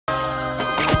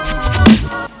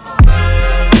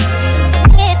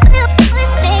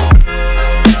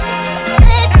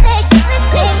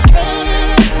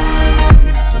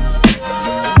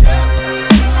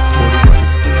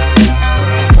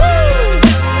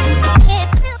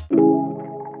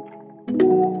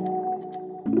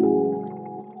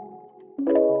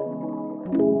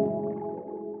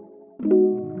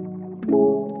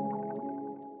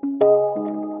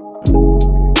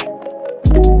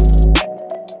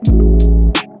Alright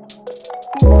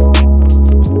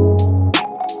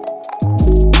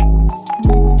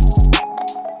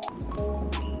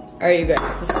you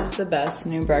guys, this is the best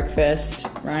new breakfast.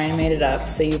 Ryan made it up.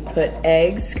 So you put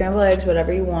eggs, scrambled eggs,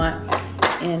 whatever you want,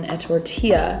 in a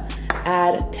tortilla.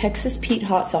 Add Texas Pete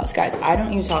hot sauce. Guys, I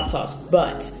don't use hot sauce,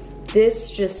 but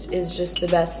this is just the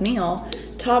best meal.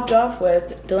 Topped off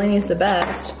with, Delaney's the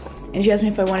best. And she asked me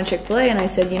if I wanted Chick-fil-A, and I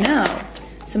said, you know,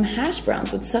 some hash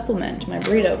browns would supplement my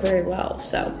burrito very well.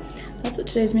 So that's what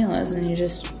today's meal is. And then you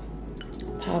just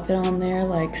pop it on there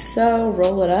like so,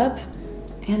 roll it up,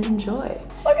 and enjoy.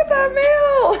 Look at that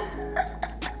meal!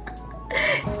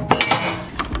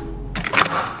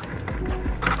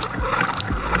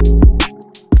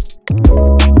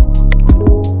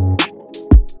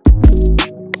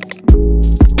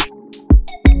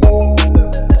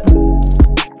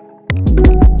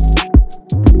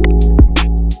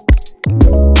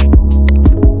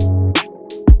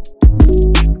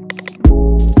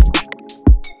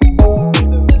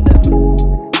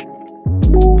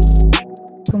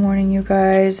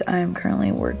 Guys, I'm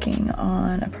currently working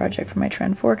on a project for my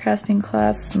trend forecasting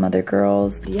class with some other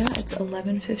girls. Yeah, it's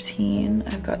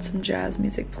 11:15. I've got some jazz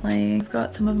music playing. I've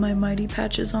got some of my Mighty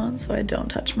patches on so I don't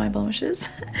touch my blemishes.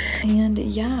 And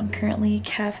yeah, I'm currently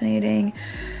caffeinating.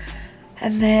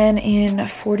 And then in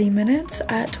 40 minutes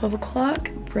at 12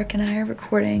 o'clock, Brooke and I are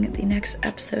recording the next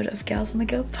episode of Gals on the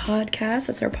Go podcast.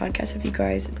 That's our podcast. If you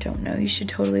guys don't know, you should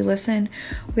totally listen.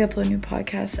 We upload new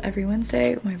podcasts every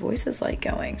Wednesday. My voice is like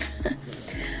going.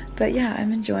 But yeah,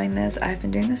 I'm enjoying this. I've been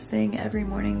doing this thing every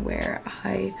morning where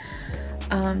I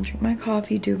drink my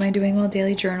coffee, do my Doing Well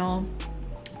daily journal,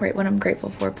 write what I'm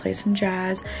grateful for, play some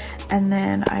jazz, and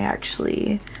then I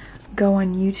actually go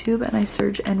on YouTube and I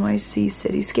search NYC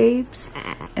cityscapes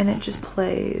and it just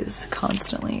plays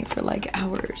constantly for like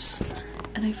hours.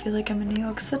 And I feel like I'm in New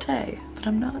York City, but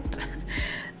I'm not.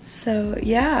 So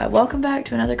yeah, welcome back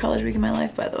to another college week in my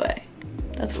life, by the way.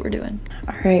 That's what we're doing.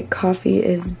 All right, coffee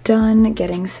is done.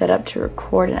 Getting set up to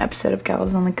record an episode of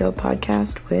Gals on the Go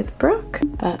podcast with Brooke.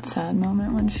 That sad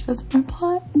moment when she doesn't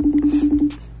reply.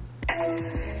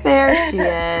 There she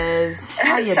is.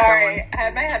 How you Sorry, doing? I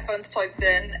had my headphones plugged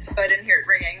in, so I didn't hear it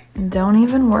ringing. Don't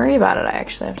even worry about it. I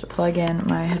actually have to plug in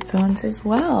my headphones as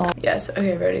well. Yes,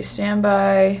 okay, ready. Stand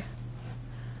by.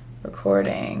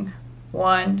 Recording.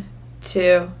 1,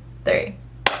 2, 3.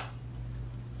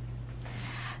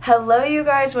 Hello, you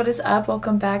guys. What is up?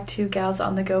 Welcome back to Gals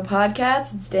on the Go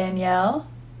podcast. It's Danielle.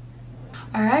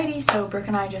 Alrighty, so Brooke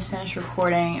and I just finished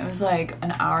recording. It was like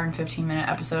an hour and 15-minute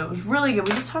episode. It was really good.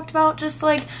 We just talked about just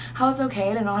like how it's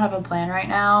okay to not have a plan right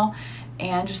now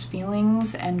and just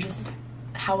feelings and just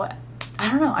how,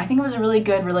 I don't know. I think it was a really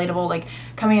good, relatable, like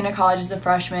coming into college as a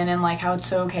freshman and like how it's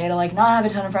so okay to like not have a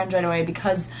ton of friends right away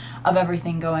because of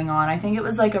everything going on. I think it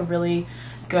was like a really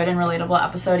good and relatable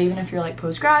episode, even if you're like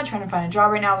post-grad trying to find a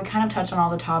job right now. We kind of touched on all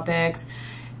the topics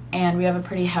and we have a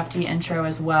pretty hefty intro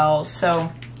as well.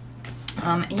 So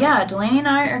yeah, Delaney and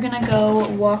I are gonna go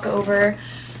walk over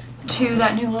to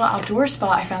that new little outdoor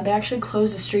spot I found. They actually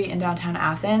closed a street in downtown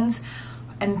Athens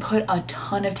and put a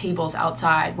ton of tables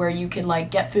outside where you could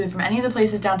like get food from any of the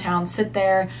places downtown, sit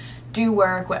there, do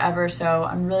work, whatever. So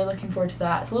I'm really looking forward to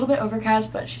that. It's a little bit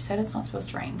overcast, but she said it's not supposed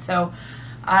to rain. So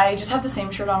I just have the same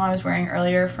shirt on I was wearing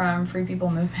earlier from Free People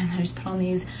Movement. I just put on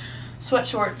these sweat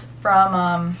shorts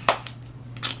from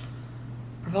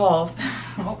Revolve.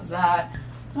 What was that?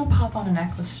 I'm gonna pop on a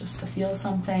necklace just to feel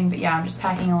something, but yeah, I'm just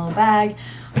packing a little bag.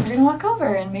 We're gonna walk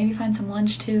over and maybe find some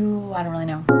lunch too. I don't really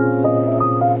know.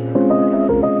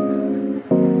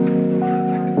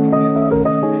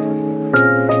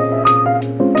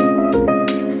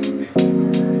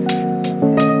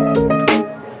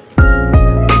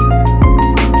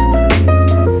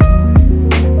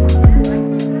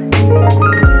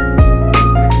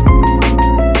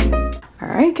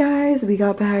 We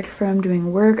got back from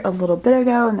doing work a little bit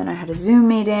ago and then I had a Zoom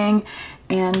meeting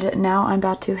and now I'm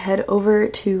about to head over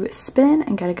to spin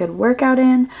and get a good workout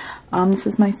in. This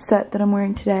is my set that I'm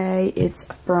wearing today. It's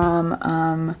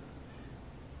from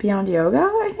Beyond Yoga,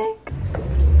 I think.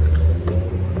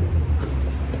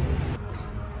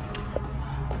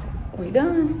 We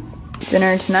done.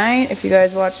 Dinner tonight. If you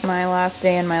guys watched my last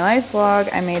day in my life vlog,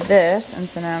 I made this, and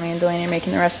so now me and Delaney are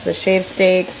making the rest of the shaved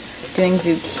steak, doing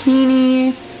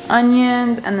zucchini,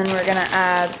 onions, and then we're gonna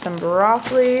add some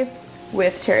broccoli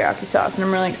with teriyaki sauce, and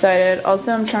I'm really excited.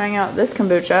 Also, I'm trying out this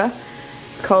kombucha.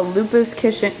 It's called Lupus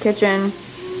Kitchen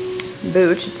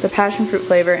Booch. It's the passion fruit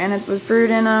flavor, and it was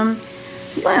brewed in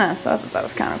Atlanta, so I thought that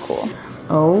was kind of cool.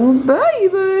 Oh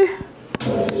baby,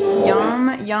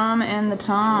 yum yum and the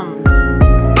tom.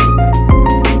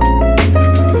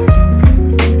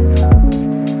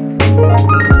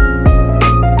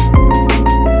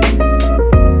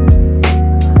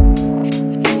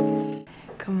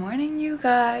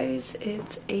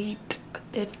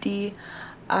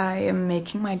 I am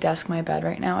making my desk my bed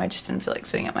right now. I just didn't feel like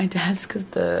sitting at my desk because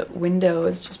the window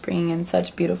is just bringing in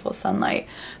such beautiful sunlight.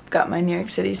 I've got my New York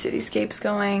City cityscapes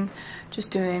going, just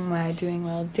doing my doing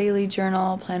well daily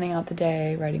journal, planning out the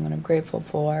day, writing what I'm grateful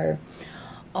for,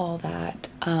 all that.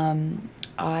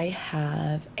 I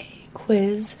have a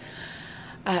quiz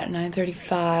at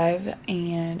 9:35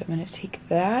 and I'm gonna take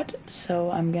that. So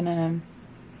I think I'm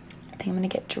gonna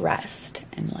get dressed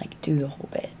and like do the whole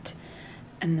bit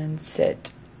and then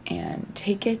sit and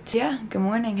take it. Yeah, good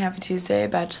morning, happy Tuesday.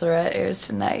 Bachelorette airs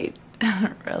tonight.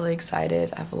 Really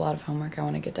excited. I have a lot of homework I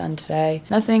want to get done today.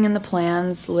 Nothing in the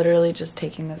plans, literally just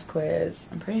taking this quiz.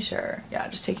 I'm pretty sure, yeah,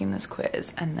 just taking this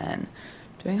quiz and then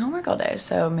doing homework all day.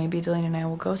 So maybe Delaney and I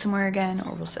will go somewhere again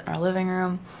or we'll sit in our living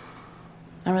room.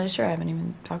 Not really sure, I haven't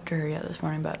even talked to her yet this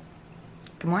morning, but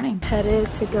good morning.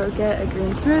 Headed to go get a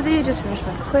green smoothie, just finished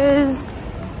my quiz.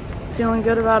 Feeling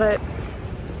good about it.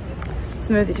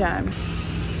 Smoothie time.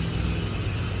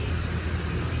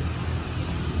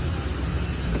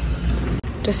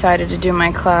 Decided to do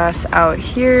my class out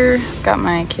here. Got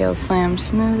my kale slam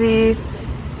smoothie.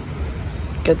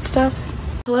 Good stuff.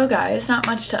 Hello guys, not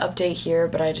much to update here,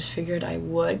 but I just figured I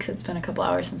would because it's been a couple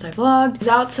hours since I vlogged. I was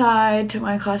outside, took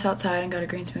my class outside and got a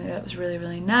green smoothie. That was really,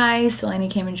 really nice. Delaney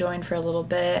came and joined for a little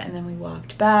bit and then we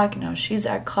walked back. Now she's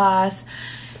at class.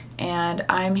 And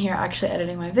I'm here actually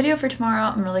editing my video for tomorrow.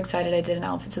 I'm really excited. I did an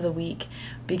outfits of the week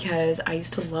because I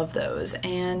used to love those.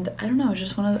 And I don't know, it's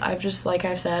just like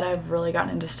I've said, I've really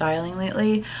gotten into styling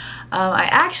lately. I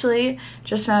actually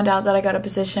just found out that I got a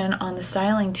position on the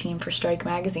styling team for Strike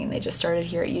Magazine. They just started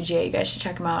here at UGA. You guys should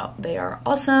check them out. They are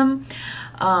awesome.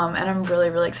 And I'm really,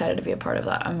 really excited to be a part of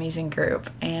that amazing group.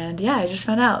 And yeah, I just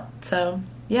found out. So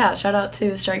yeah, shout out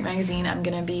to Strike Magazine. I'm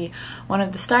gonna be one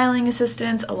of the styling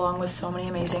assistants along with so many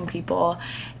amazing people.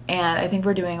 And I think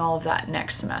we're doing all of that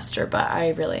next semester, but I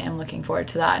really am looking forward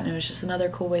to that. And it was just another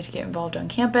cool way to get involved on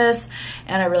campus.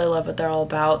 And I really love what they're all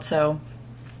about. So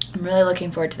I'm really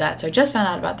looking forward to that. So I just found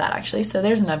out about that actually. So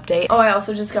there's an update. Oh, I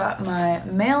also just got my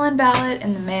mail-in ballot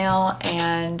in the mail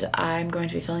and I'm going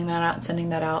to be filling that out and sending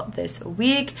that out this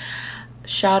week.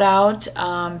 Shout out,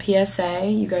 PSA,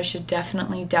 you guys should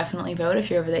definitely vote if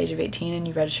you're over the age of 18 and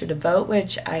you registered to vote,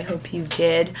 which I hope you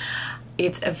did.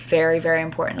 It's a very, very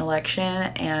important election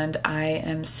and I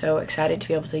am so excited to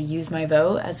be able to use my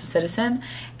vote as a citizen,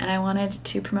 and I wanted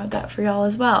to promote that for y'all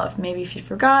as well. If you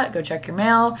forgot, go check your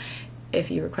mail.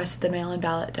 If you requested the mail-in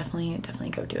ballot, definitely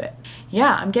go do it.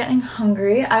 Yeah, I'm getting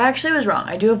hungry. I actually was wrong.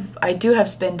 I do have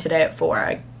spin today at 4.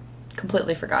 I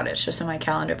completely forgot it. It's just on my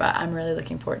calendar, but I'm really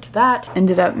looking forward to that.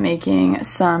 Ended up making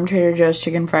some Trader Joe's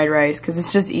chicken fried rice because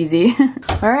it's just easy.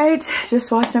 All right,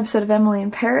 just watched an episode of Emily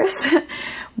in Paris.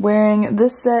 Wearing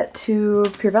this set to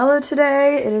Purvello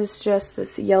today. It is just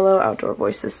this yellow Outdoor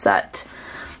Voices set.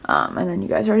 And then you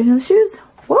guys already know the shoes.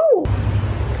 Whoa!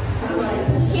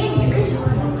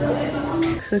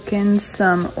 Cooking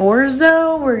some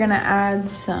orzo. We're gonna add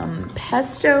some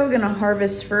pesto. Gonna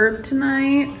harvest ferb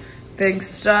tonight. Big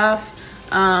stuff.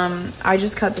 I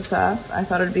just cut this up. I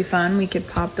thought it'd be fun. We could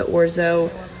pop the orzo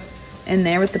in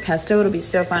there with the pesto. It'll be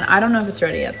so fun. I don't know if it's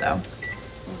ready yet though.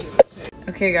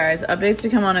 Okay guys, updates to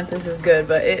come on if this is good,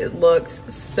 but it looks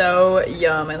so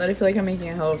yum. I literally feel like I'm making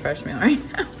a HelloFresh meal right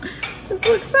now. This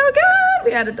looks so good.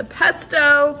 We added the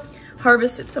pesto,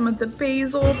 harvested some of the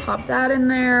basil, popped that in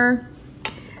there.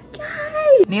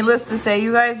 Yay! Needless to say,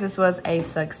 you guys, this was a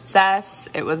success.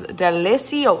 It was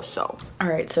delicioso. All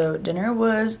right, so dinner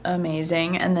was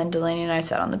amazing. And then Delaney and I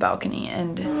sat on the balcony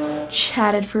and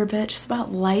chatted for a bit just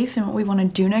about life and what we want to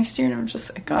do next year. And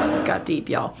it got deep,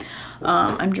 y'all.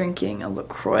 I'm drinking a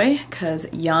LaCroix because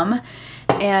yum.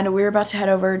 And we're about to head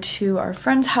over to our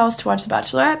friend's house to watch The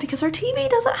Bachelorette because our TV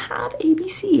doesn't have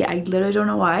ABC. I literally don't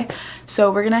know why.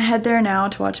 So we're gonna head there now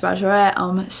to watch The Bachelorette.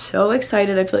 I'm so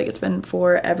excited. I feel like it's been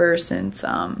forever since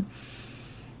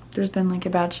there's been like a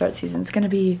Bachelorette season. It's gonna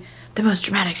be the most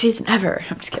dramatic season ever.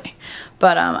 I'm just kidding.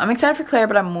 But I'm excited for Claire,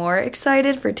 but I'm more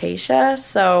excited for Tayshia.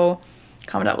 So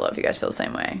comment down below if you guys feel the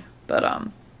same way. But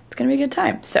it's gonna be a good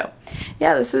time. So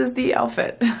yeah, this is the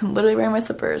outfit. I'm literally wearing my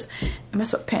slippers and my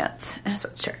sweatpants and a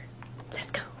sweatshirt.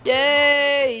 Let's go.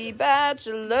 Yay,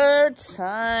 Bachelor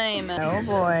time. Oh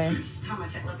boy. How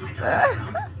much I love my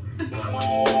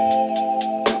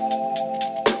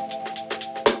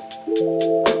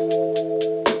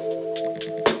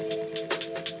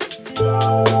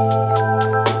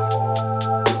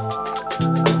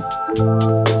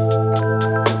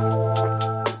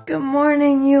Good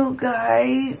morning, you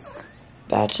guys.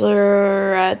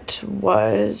 Bachelorette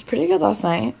was pretty good last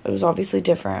night. It was obviously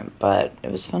different, but it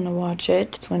was fun to watch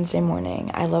it. It's Wednesday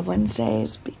morning. I love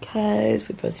Wednesdays because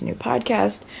we post a new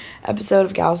podcast episode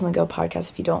of Gals on the Go podcast.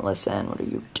 If you don't listen, what are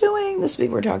you doing? This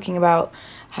week we're talking about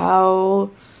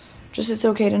how just it's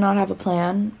okay to not have a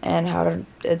plan and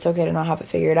it's okay to not have it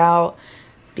figured out.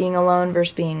 Being alone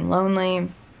versus being lonely.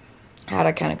 How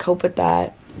to kind of cope with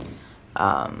that.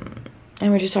 And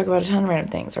we just talk about a ton of random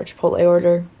things. Our Chipotle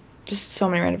order. Just so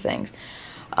many random things.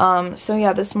 So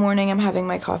yeah, this morning I'm having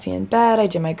my coffee in bed. I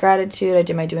did my gratitude. I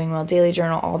did my Doing Well daily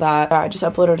journal, all that. I just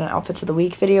uploaded an outfits of the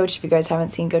week video, which if you guys haven't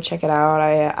seen, go check it out.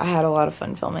 I had a lot of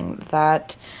fun filming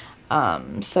that.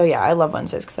 So yeah, I love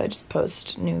Wednesdays because I just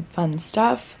post new fun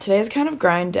stuff. Today is kind of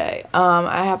grind day.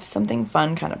 I have something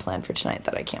fun kind of planned for tonight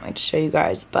that I can't wait to show you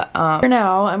guys. But for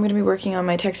now, I'm going to be working on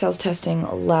my textiles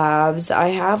testing labs. I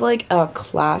have like a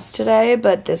class today,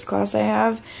 but this class I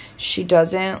have, she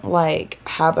doesn't like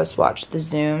have us watch the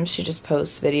Zooms. She just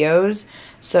posts videos.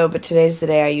 So, but today's the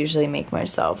day I usually make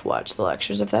myself watch the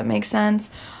lectures, if that makes sense.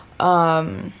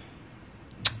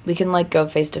 We can like go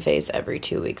face to face every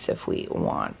 2 weeks if we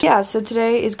want. Yeah, so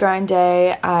today is grind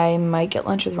day. I might get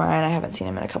lunch with Ryan. I haven't seen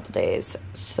him in a couple days.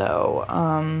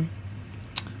 So,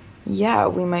 yeah,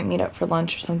 we might meet up for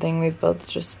lunch or something. We've both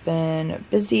just been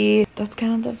busy. That's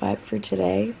kind of the vibe for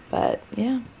today, but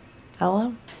yeah,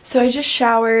 hello. So I just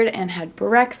showered and had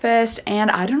breakfast,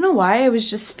 and I don't know why I was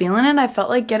just feeling it. I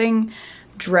felt like getting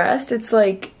dressed. It's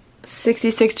like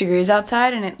 66 degrees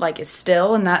outside and it like is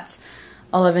still, and that's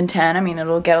 11:10. I mean,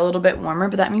 it'll get a little bit warmer,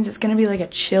 but that means it's gonna be like a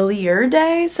chillier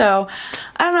day. So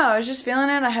I don't know, I was just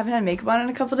feeling it. I haven't had makeup on in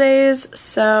a couple days.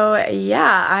 So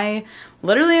yeah, I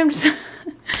literally am just gonna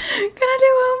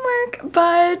do homework,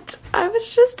 but I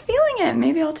was just feeling it.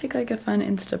 Maybe I'll take like a fun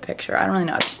Insta picture. I don't really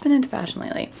know. I've just been into fashion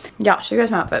lately. Yeah, I'll show you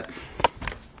guys my outfit.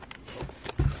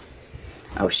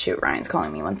 Oh shoot, Ryan's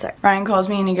calling me, one sec. Ryan calls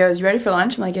me and he goes, "You ready for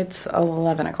lunch?" I'm like, "It's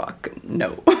 11 o'clock.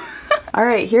 No." All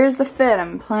right, here's the fit.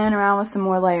 I'm playing around with some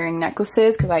more layering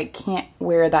necklaces because I can't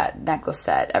wear that necklace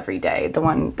set every day. The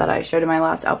one that I showed in my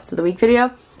last outfits of the week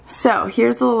video. So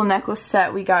here's the little necklace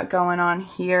set we got going on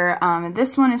here.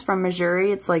 This one is from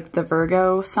Missouri. It's like the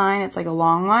Virgo sign. It's like a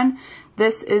long one.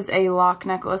 This is a lock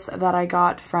necklace that I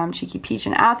got from Cheeky Peach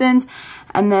in Athens.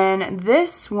 And then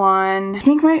this one, I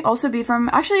think might also be from,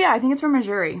 actually, yeah, I think it's from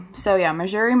Missouri. So yeah,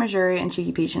 Missouri, and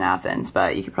Cheeky Peach in Athens.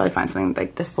 But you could probably find something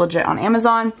like this legit on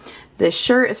Amazon. This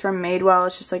shirt is from Madewell.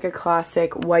 It's just like a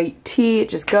classic white tee. It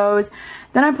just goes.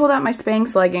 Then I pulled out my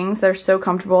Spanx leggings. They're so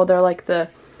comfortable. They're like the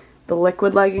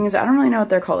liquid leggings. I don't really know what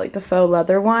they're called, like the faux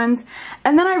leather ones.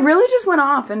 And then I really just went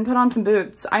off and put on some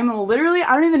boots. I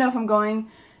don't even know if I'm going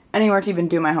anywhere to even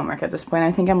do my homework at this point.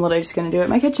 I think I'm literally just gonna do it in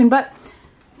my kitchen, but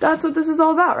that's what this is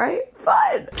all about, right?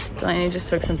 Fun! Delaney just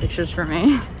took some pictures for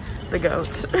me. The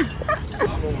goat.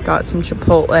 Got some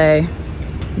Chipotle.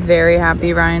 Very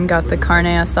happy Ryan got the carne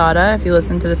asada. If you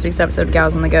listened to this week's episode of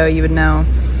Gals on the Go, you would know.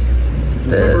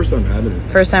 It's my first time having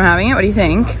it. First time having it? What do you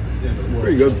think?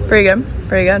 Pretty good. Pretty good.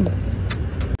 Pretty good.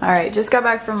 All right, just got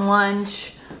back from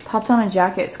lunch. Popped on a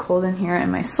jacket. It's cold in here,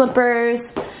 and my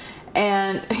slippers.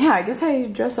 And yeah, I guess I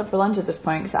dress up for lunch at this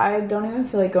point because I don't even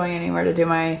feel like going anywhere to do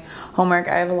my homework.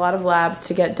 I have a lot of labs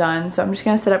to get done, so I'm just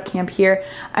gonna set up camp here.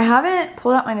 I haven't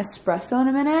pulled out my Nespresso in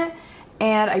a minute,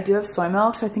 and I do have soy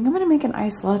milk, so I think I'm gonna make an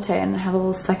iced latte and have a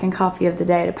little second coffee of the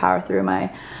day to power through my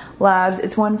labs.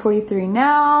 It's 1:43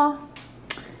 now.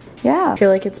 Yeah, I feel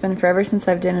like it's been forever since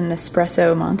I've done an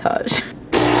espresso montage.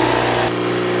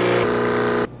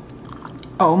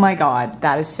 Oh my god,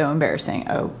 that is so embarrassing.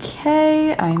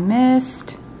 Okay, I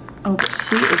missed. Oh,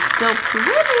 she is still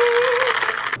pretty.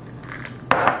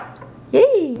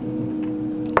 Yay!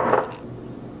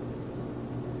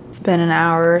 It's been an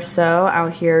hour or so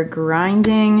out here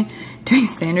grinding, doing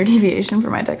standard deviation for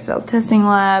my textiles testing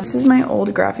lab. This is my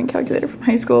old graphing calculator from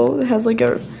high school. It has like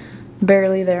a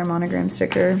barely there monogram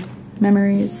sticker.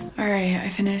 Memories. All right, I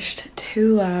finished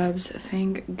 2 labs.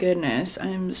 Thank goodness.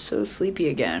 I'm so sleepy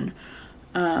again.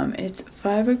 It's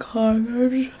 5 o'clock.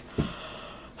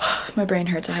 My brain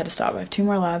hurts. I had to stop. I have 2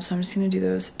 more labs, so I'm just gonna do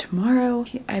those tomorrow.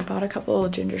 I bought a couple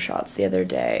of ginger shots the other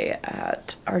day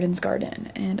at Arden's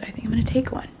Garden, and I think I'm gonna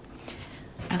take one.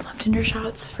 I love ginger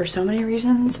shots for so many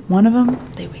reasons. One of them,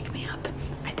 they wake me up.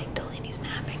 I think Delaney's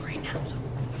napping right now. So.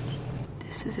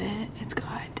 This is it. It's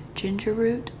got ginger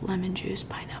root, lemon juice,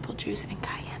 pineapple juice, and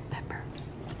cayenne pepper.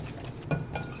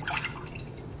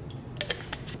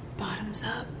 Bottoms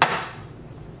up.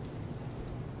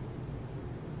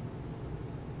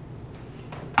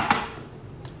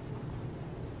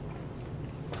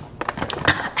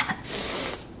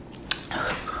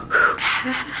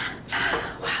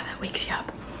 Wow, that wakes you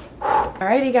up.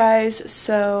 Alrighty guys,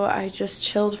 so I just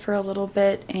chilled for a little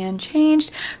bit and changed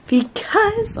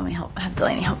because, let me have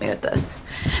Delaney help me with this.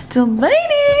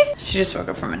 Delaney! She just woke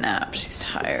up from a nap, she's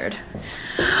tired.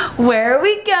 Where are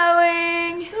we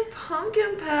going? The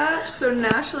pumpkin patch. So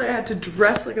naturally I had to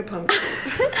dress like a pumpkin.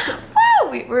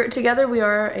 Wow, we're together, we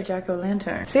are a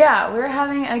jack-o'-lantern. So yeah, we're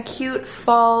having a cute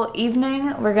fall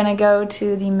evening. We're gonna go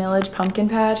to the Millage pumpkin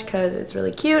patch because it's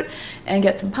really cute and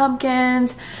get some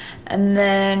pumpkins and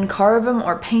then carve them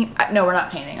or paint. No, we're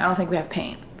not painting. I don't think we have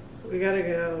paint. We gotta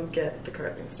go get the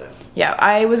carving stuff. Yeah,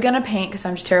 I was gonna paint because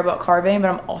I'm just terrible at carving, but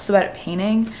I'm also bad at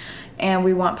painting. And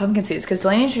we want pumpkin seeds because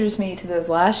Delaney introduced me to those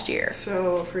last year.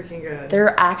 So freaking good.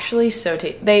 They're actually so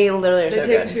tasty. They literally are so good.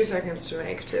 They take 2 seconds to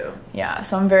make too. Yeah,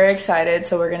 so I'm very excited.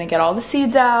 So we're gonna get all the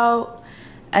seeds out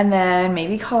and then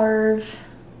maybe carve.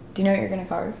 Do you know what you're gonna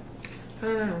carve? I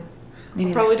don't know.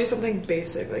 I'll probably do something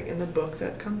basic, like in the book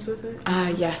that comes with it.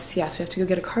 Yes, we have to go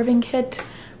get a carving kit.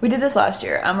 We did this last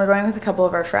year. We're going with a couple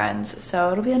of our friends, so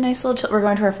it'll be a nice little chill. We're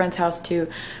going to our friend's house too.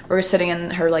 We're sitting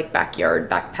in her like backyard,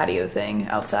 back patio thing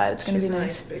outside. It's gonna be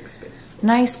nice. Nice big space.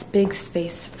 Nice big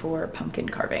space for pumpkin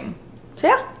carving. So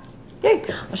yeah, yay.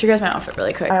 I'll show you guys my outfit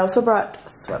really quick. I also brought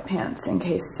sweatpants in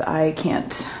case I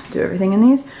can't do everything in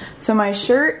these. So my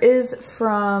shirt is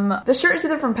from, the shirt is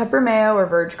either from Pepper Mayo or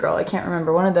Verge Girl. I can't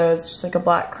remember, one of those. It's just like a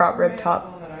black crop rib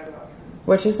top.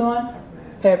 Which is the one?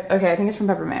 Okay, I think it's from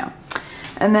Pepper Mayo.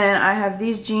 And then I have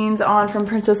these jeans on from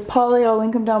Princess Polly. I'll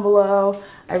link them down below.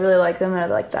 I really like them. I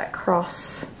like that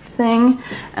cross thing.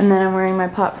 And then I'm wearing my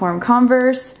platform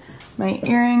Converse. My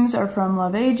earrings are from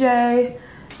Love AJ.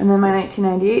 And then my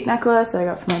 1998 necklace that I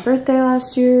got for my birthday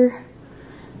last year.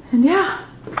 And yeah.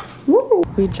 Woo!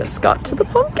 We just got to the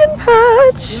pumpkin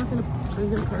patch.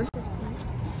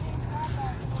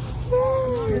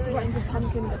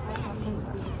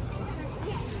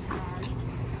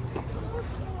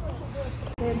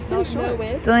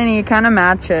 Delaney, you kind of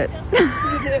match it.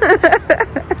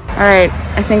 Alright,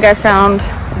 I think I found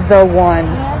the one.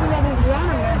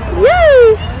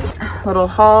 Yay! Little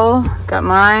haul. Got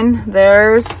mine.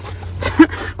 There's.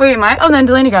 Wait, oh, then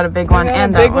Delaney got a big one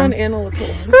and that big one and a little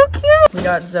one. So cute. We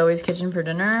got Zoe's Kitchen for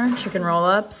dinner. Chicken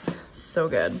roll-ups. So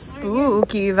good.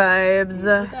 Spooky vibes.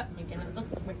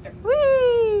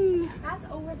 Whee!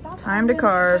 Time to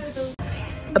carve.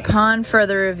 Upon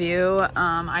further review,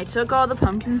 I took all the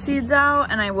pumpkin seeds out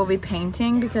and I will be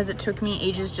painting because it took me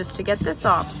ages just to get this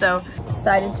off. So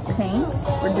decided to paint.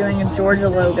 We're doing a Georgia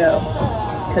logo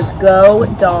because go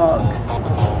dogs.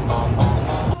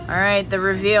 All right, the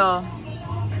reveal.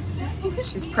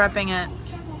 She's prepping it.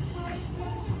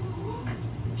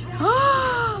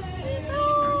 Oh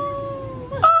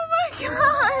my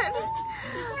god!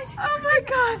 Oh my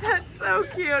god, that's so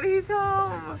cute. He's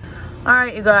home. All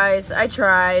right, you guys, I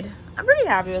tried. I'm pretty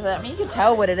happy with it. I mean, you can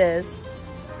tell what it is.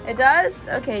 It does?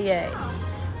 Okay, yay.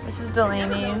 This is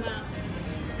Delaney's.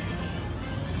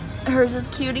 Hers is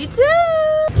cutie too.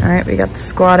 All right, we got the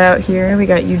squad out here. We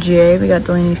got UGA, we got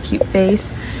Delaney's cute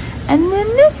face. And then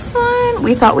this one,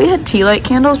 we thought we had tea light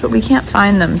candles, but we can't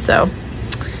find them, so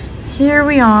here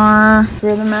we are,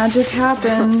 where the magic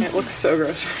happens. It looks so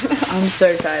gross. I'm so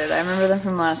excited. I remember them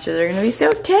from last year. They're gonna be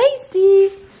so tasty.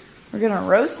 We're gonna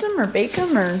roast them or bake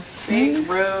them or bake,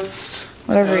 roast,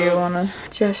 whatever you wanna.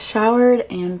 Just showered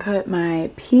and put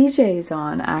my PJs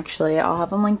on, actually. I'll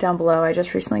have them linked down below. I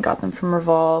just recently got them from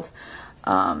Revolve.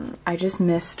 I just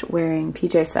missed wearing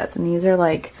PJ sets, and these are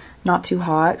like not too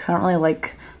hot. I don't really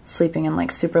like sleeping in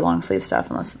like super long sleeve stuff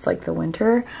unless it's like the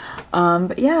winter.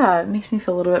 But yeah, it makes me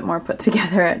feel a little bit more put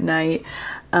together at night.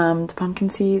 The pumpkin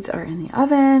seeds are in the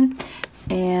oven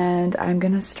and I'm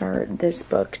gonna start this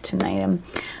book tonight.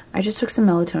 I just took some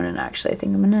melatonin actually. I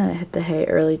think I'm gonna hit the hay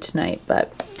early tonight,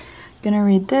 but I'm gonna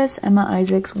read this, Emma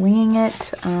Isaac's Winging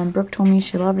It. Brooke told me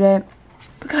she loved it.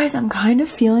 But guys, I'm kind of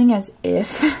feeling as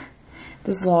if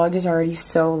this vlog is already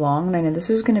so long, and I know this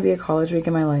was gonna be a college week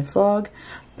in my life vlog,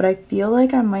 but I feel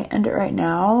like I might end it right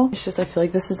now. It's just I feel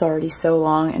like this is already so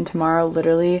long, and tomorrow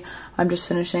literally I'm just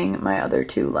finishing my other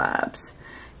 2 labs,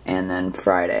 and then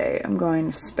Friday I'm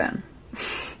going to spin.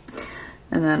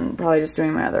 And then probably just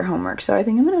doing my other homework. So I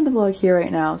think I'm gonna end the vlog here right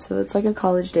now. So it's like a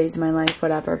college days in my life,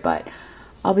 whatever, but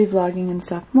I'll be vlogging and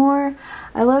stuff more.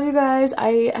 I love you guys.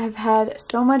 I have had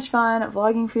so much fun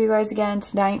vlogging for you guys again.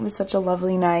 Tonight was such a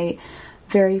lovely night.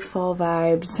 Very fall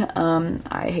vibes.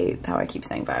 I hate how I keep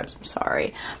saying vibes, I'm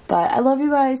sorry. But I love you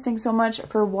guys. Thanks so much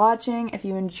for watching. If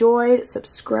you enjoyed,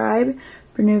 subscribe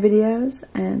for new videos,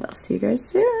 and I'll see you guys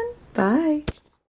soon. Bye.